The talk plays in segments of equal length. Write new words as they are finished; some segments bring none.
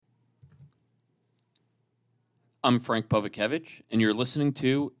I'm Frank Pobutkiewicz, and you're listening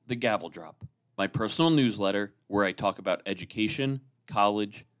to the Gavel Drop, my personal newsletter where I talk about education,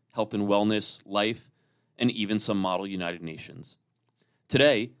 college, health and wellness, life, and even some Model United Nations.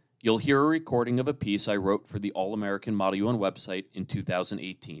 Today, you'll hear a recording of a piece I wrote for the All-American Model U.N. website in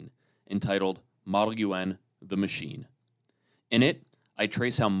 2018, entitled Model U.N. The Machine. In it, I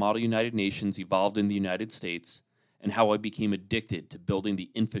trace how Model United Nations evolved in the United States and how I became addicted to building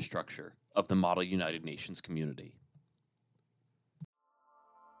the infrastructure of the Model United Nations community.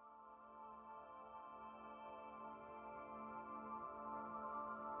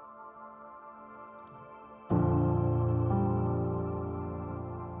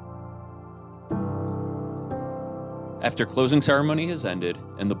 After closing ceremony has ended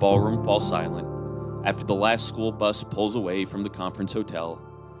and the ballroom falls silent, after the last school bus pulls away from the conference hotel,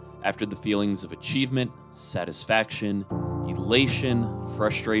 after the feelings of achievement, satisfaction, elation,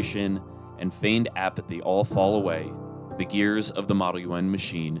 frustration, and feigned apathy all fall away, the gears of the Model UN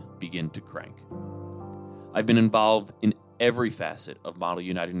machine begin to crank. I've been involved in every facet of Model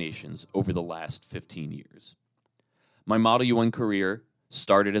United Nations over the last 15 years. My Model UN career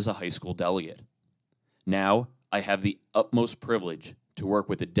started as a high school delegate. Now, I have the utmost privilege to work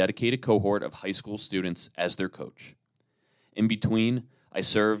with a dedicated cohort of high school students as their coach. In between, I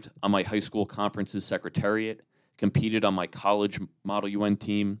served on my high school conference's secretariat, competed on my college Model UN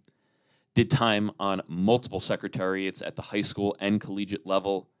team, did time on multiple secretariats at the high school and collegiate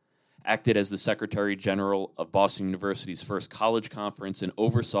level, acted as the Secretary General of Boston University's first college conference, and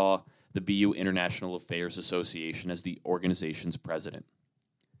oversaw the BU International Affairs Association as the organization's president.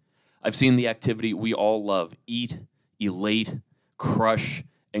 I've seen the activity we all love: eat, elate, crush,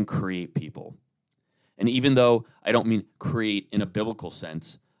 and create people. And even though I don't mean create in a biblical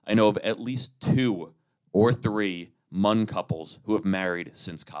sense, I know of at least 2 or 3 MUN couples who have married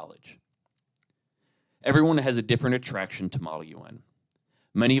since college. Everyone has a different attraction to Model UN.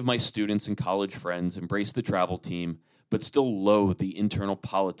 Many of my students and college friends embrace the travel team, but still loathe the internal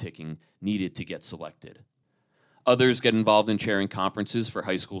politicking needed to get selected. Others get involved in chairing conferences for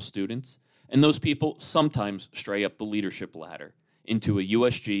high school students, and those people sometimes stray up the leadership ladder into a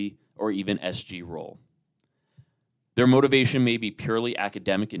USG or even SG role. Their motivation may be purely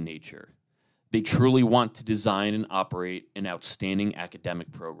academic in nature. They truly want to design and operate an outstanding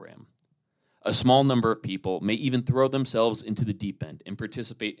academic program. A small number of people may even throw themselves into the deep end and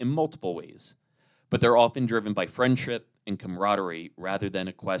participate in multiple ways, but they're often driven by friendship and camaraderie rather than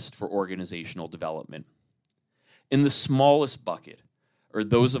a quest for organizational development. In the smallest bucket are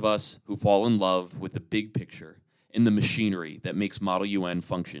those of us who fall in love with the big picture and the machinery that makes Model UN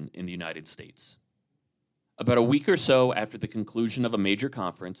function in the United States. About a week or so after the conclusion of a major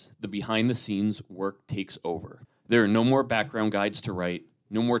conference, the behind-the-scenes work takes over. There are no more background guides to write,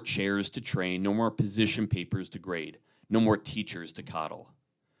 no more chairs to train, no more position papers to grade, no more teachers to coddle.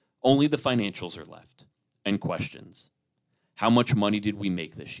 Only the financials are left, and questions. How much money did we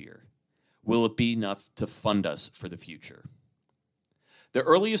make this year? Will it be enough to fund us for the future? The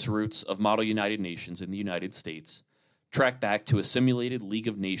earliest roots of Model United Nations in the United States track back to a simulated League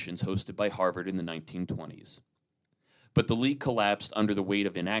of Nations hosted by Harvard in the 1920s. But the League collapsed under the weight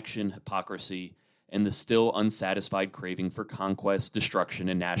of inaction, hypocrisy, and the still unsatisfied craving for conquest, destruction,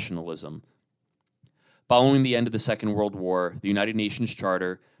 and nationalism. Following the end of the Second World War, the United Nations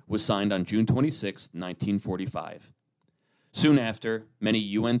Charter was signed on June 26, 1945. Soon after, many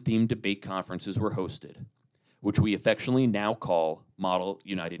UN-themed debate conferences were hosted, which we affectionately now call Model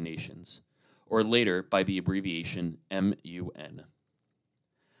United Nations, or later by the abbreviation MUN.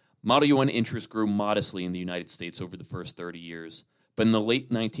 Model UN interest grew modestly in the United States over the first 30 years, but in the late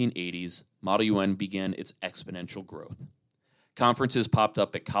 1980s, Model UN began its exponential growth. Conferences popped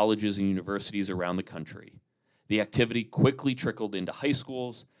up at colleges and universities around the country. The activity quickly trickled into high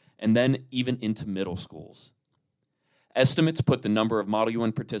schools and then even into middle schools. Estimates put the number of Model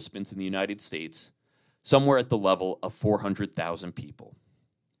UN participants in the United States somewhere at the level of 400,000 people.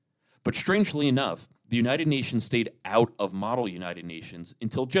 But strangely enough, the United Nations stayed out of Model United Nations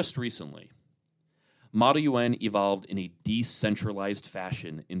until just recently. Model UN evolved in a decentralized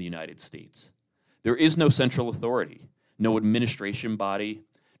fashion in the United States. There is no central authority, no administration body,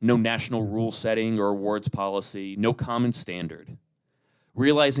 no national rule setting or awards policy, no common standard.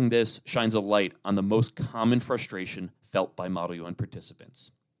 Realizing this shines a light on the most common frustration felt by Model UN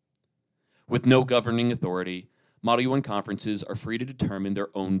participants. With no governing authority, Model UN conferences are free to determine their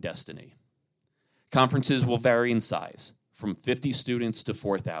own destiny. Conferences will vary in size, from 50 students to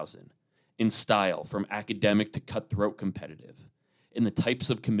 4,000, in style, from academic to cutthroat competitive, in the types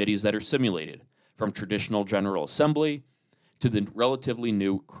of committees that are simulated, from traditional General Assembly to the relatively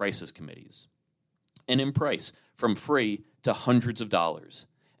new crisis committees, and in price, from free to hundreds of dollars,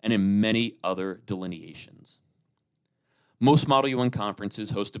 and in many other delineations. Most Model UN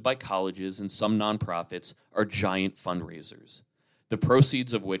conferences hosted by colleges and some nonprofits are giant fundraisers, the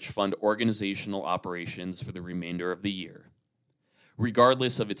proceeds of which fund organizational operations for the remainder of the year.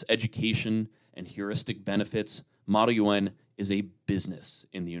 Regardless of its education and heuristic benefits, Model UN is a business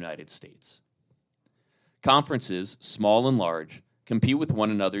in the United States. Conferences, small and large, compete with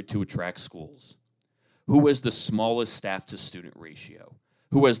one another to attract schools. Who has the smallest staff-to-student ratio?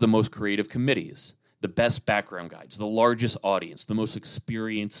 Who has the most creative committees, the best background guides, the largest audience, the most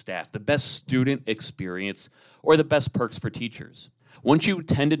experienced staff, the best student experience, or the best perks for teachers? Once you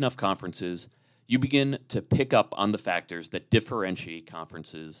attend enough conferences, you begin to pick up on the factors that differentiate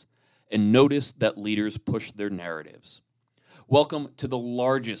conferences and notice that leaders push their narratives. Welcome to the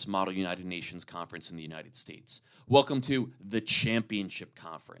largest Model United Nations conference in the United States. Welcome to the Championship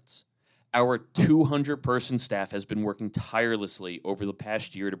Conference. Our 200-person staff has been working tirelessly over the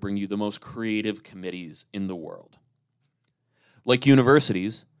past year to bring you the most creative committees in the world. Like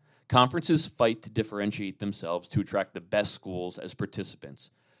universities, conferences fight to differentiate themselves to attract the best schools as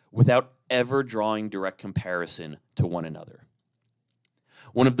participants without ever drawing direct comparison to one another.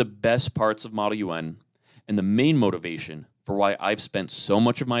 One of the best parts of Model UN, and the main motivation for why I've spent so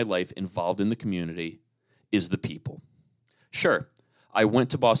much of my life involved in the community, is the people. Sure, I went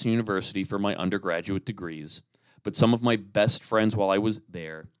to Boston University for my undergraduate degrees, but some of my best friends while I was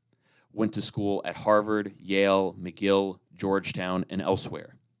there went to school at Harvard, Yale, McGill, Georgetown, and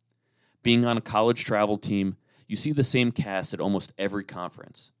elsewhere. Being on a college travel team, you see the same cast at almost every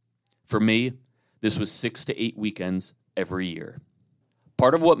conference. For me, this was 6 to 8 weekends every year.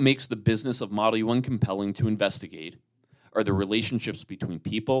 Part of what makes the business of Model UN compelling to investigate are the relationships between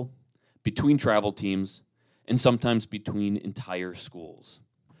people, between travel teams, and sometimes between entire schools.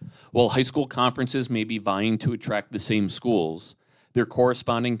 While high school conferences may be vying to attract the same schools, their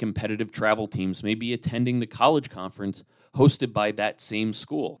corresponding competitive travel teams may be attending the college conference hosted by that same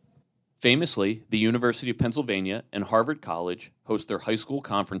school. Famously, the University of Pennsylvania and Harvard College host their high school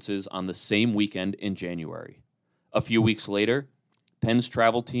conferences on the same weekend in January. A few weeks later, Penn's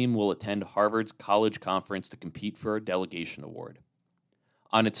travel team will attend Harvard's college conference to compete for a delegation award.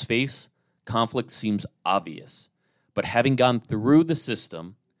 On its face, conflict seems obvious, but having gone through the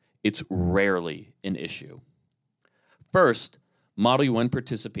system, it's rarely an issue. First, Model UN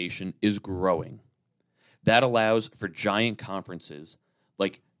participation is growing. That allows for giant conferences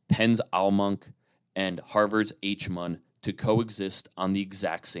like Penn's Almunk and Harvard's HMUN to coexist on the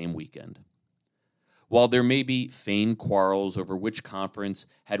exact same weekend. While there may be feigned quarrels over which conference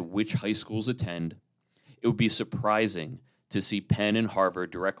had which high schools attend, it would be surprising to see Penn and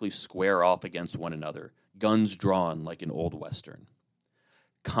Harvard directly square off against one another, guns drawn like an old Western.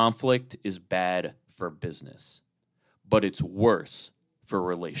 Conflict is bad for business, but it's worse for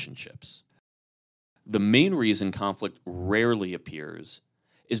relationships. The main reason conflict rarely appears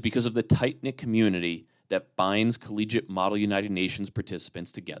is because of the tight-knit community that binds collegiate Model United Nations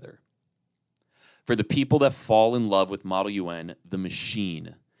participants together. For the people that fall in love with Model UN, the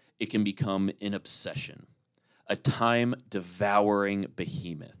machine, it can become an obsession, a time-devouring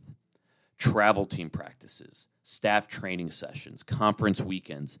behemoth. Travel team practices, staff training sessions, conference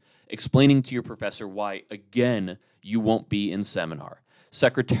weekends, explaining to your professor why, again, you won't be in seminar,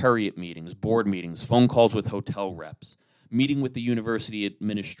 secretariat meetings, board meetings, phone calls with hotel reps, meeting with the university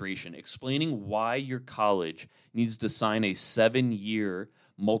administration, explaining why your college needs to sign a 7-year,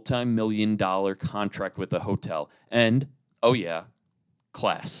 multi-million-dollar contract with a hotel, and, oh yeah,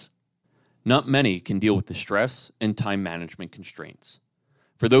 class. Not many can deal with the stress and time management constraints.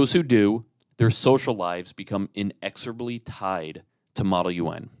 For those who do, their social lives become inexorably tied to Model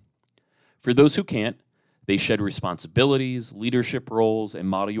UN. For those who can't, they shed responsibilities, leadership roles, and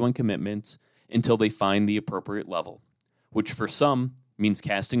Model UN commitments until they find the appropriate level, which for some means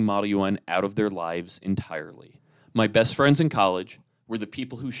casting Model UN out of their lives entirely. My best friends in college were the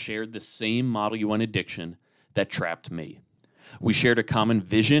people who shared the same Model UN addiction that trapped me. We shared a common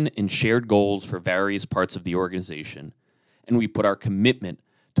vision and shared goals for various parts of the organization, and we put our commitment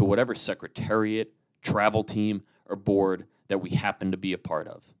to whatever secretariat, travel team, or board that we happened to be a part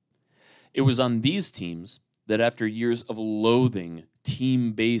of. It was on these teams that after years of loathing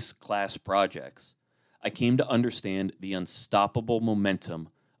team-based class projects, I came to understand the unstoppable momentum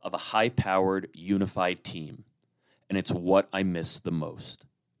of a high-powered, unified team, and it's what I miss the most.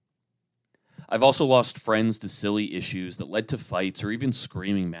 I've also lost friends to silly issues that led to fights or even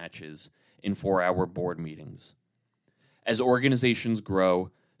screaming matches in 4-hour board meetings. As organizations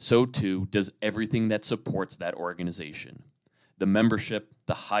grow, so too does everything that supports that organization. The membership,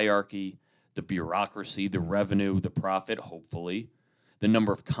 the hierarchy, the bureaucracy, the revenue, the profit, hopefully, the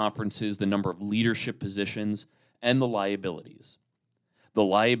number of conferences, the number of leadership positions, and the liabilities. The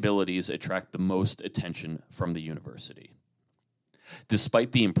liabilities attract the most attention from the university.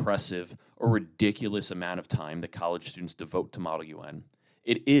 Despite the impressive or ridiculous amount of time that college students devote to Model UN,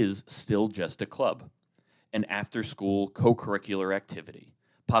 it is still just a club, an after-school co-curricular activity,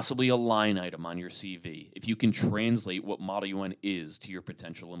 possibly a line item on your CV if you can translate what Model UN is to your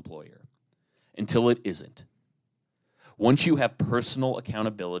potential employer, until it isn't. Once you have personal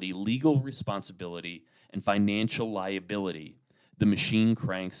accountability, legal responsibility, and financial liability, the machine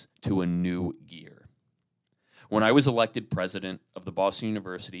cranks to a new gear. When I was elected president of the Boston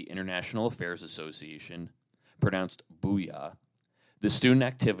University International Affairs Association, pronounced Booyah, the Student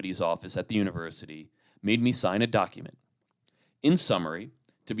Activities Office at the university made me sign a document. In summary,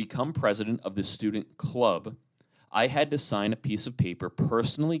 to become president of the student club, I had to sign a piece of paper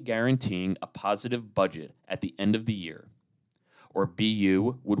personally guaranteeing a positive budget at the end of the year, or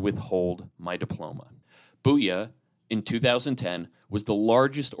BU would withhold my diploma. Booyah, in 2010, was the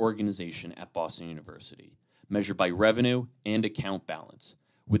largest organization at Boston University, measured by revenue and account balance,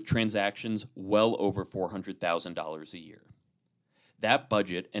 with transactions well over $400,000 a year. That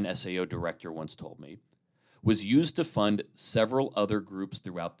budget, an SAO director once told me, was used to fund several other groups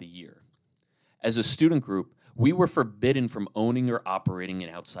throughout the year. As a student group, we were forbidden from owning or operating an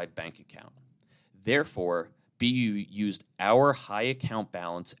outside bank account. Therefore, BU used our high account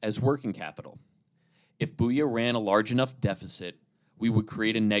balance as working capital. If Booyah ran a large enough deficit, we would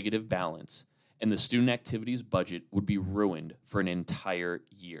create a negative balance, and the student activities budget would be ruined for an entire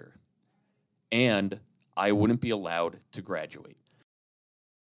year. And I wouldn't be allowed to graduate.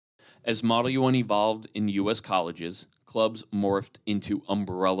 As Model UN evolved in U.S. colleges, clubs morphed into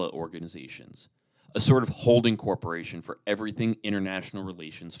umbrella organizations, a sort of holding corporation for everything international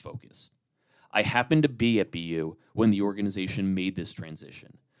relations focused. I happened to be at BU when the organization made this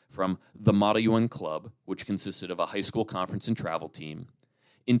transition from the Model UN Club, which consisted of a high school conference and travel team,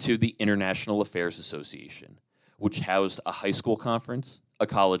 into the International Affairs Association, which housed a high school conference, a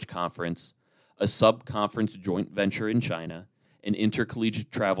college conference, a sub-conference joint venture in China, an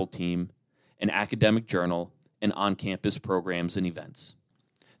intercollegiate travel team, an academic journal, and on-campus programs and events.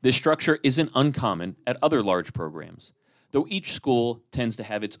 This structure isn't uncommon at other large programs, though each school tends to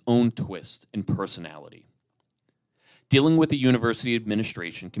have its own twist and personality. Dealing with the university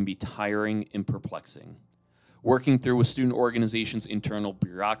administration can be tiring and perplexing. Working through a student organization's internal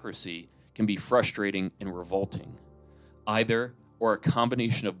bureaucracy can be frustrating and revolting. Either, or a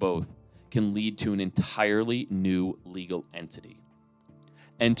combination of both, can lead to an entirely new legal entity.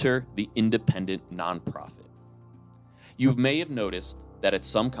 Enter the independent nonprofit. You may have noticed that at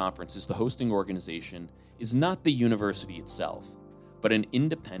some conferences, the hosting organization is not the university itself, but an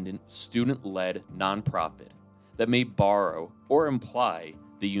independent, student-led nonprofit that may borrow or imply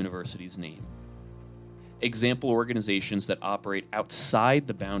the university's name. Example organizations that operate outside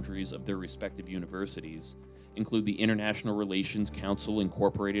the boundaries of their respective universities include the International Relations Council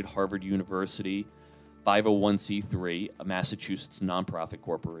Incorporated, Harvard University, 501c3, a Massachusetts nonprofit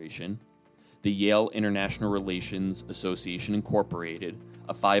corporation, the Yale International Relations Association Incorporated,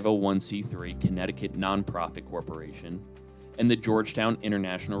 a 501c3 Connecticut nonprofit corporation, and the Georgetown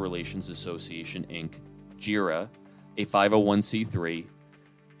International Relations Association, Inc., JIRA, a 501c3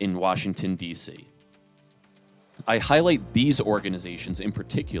 in Washington, D.C. I highlight these organizations in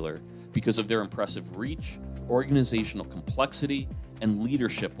particular because of their impressive reach, organizational complexity, and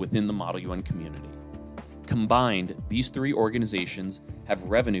leadership within the Model UN community. Combined, these three organizations have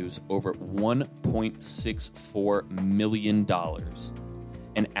revenues over $1.64 million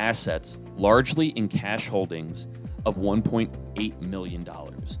and assets largely in cash holdings of $1.8 million,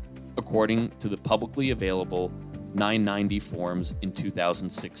 according to the publicly available 990 forms in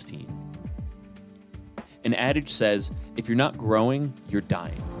 2016. An adage says, if you're not growing, you're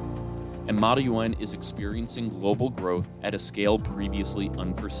dying. And Model UN is experiencing global growth at a scale previously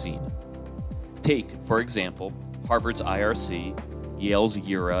unforeseen. Take, for example, Harvard's IRC, Yale's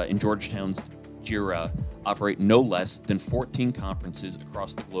YIRA, and Georgetown's JIRA operate no less than 14 conferences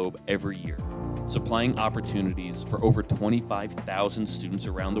across the globe every year, supplying opportunities for over 25,000 students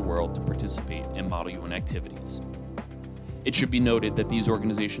around the world to participate in Model UN activities. It should be noted that these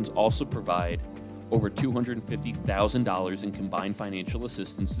organizations also provide over $250,000 in combined financial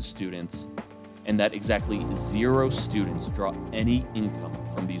assistance to students, and that exactly 0 students draw any income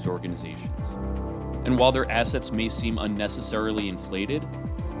from these organizations. And while their assets may seem unnecessarily inflated,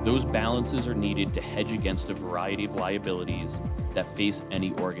 those balances are needed to hedge against a variety of liabilities that face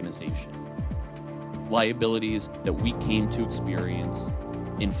any organization. Liabilities that we came to experience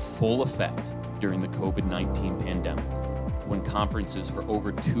in full effect during the COVID-19 pandemic, when conferences for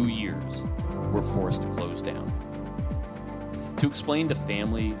over 2 years were forced to close down. To explain to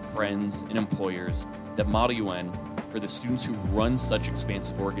family, friends, and employers that Model U.N, for the students who run such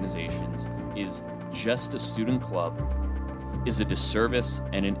expansive organizations, is just a student club is a disservice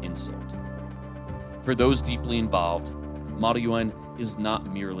and an insult. For those deeply involved, Model U.N is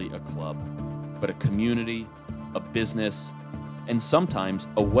not merely a club, but a community, a business, and sometimes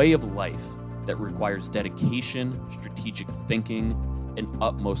a way of life that requires dedication, strategic thinking, and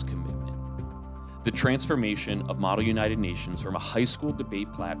utmost commitment. The transformation of Model United Nations from a high school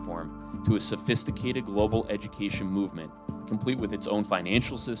debate platform to a sophisticated global education movement, complete with its own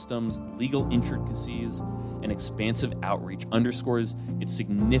financial systems, legal intricacies, and expansive outreach, underscores its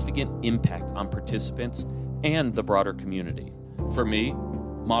significant impact on participants and the broader community. For me,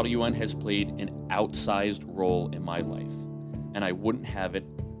 Model U.N has played an outsized role in my life, and I wouldn't have it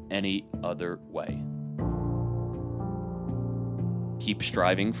any other way. Keep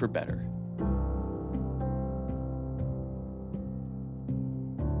striving for better.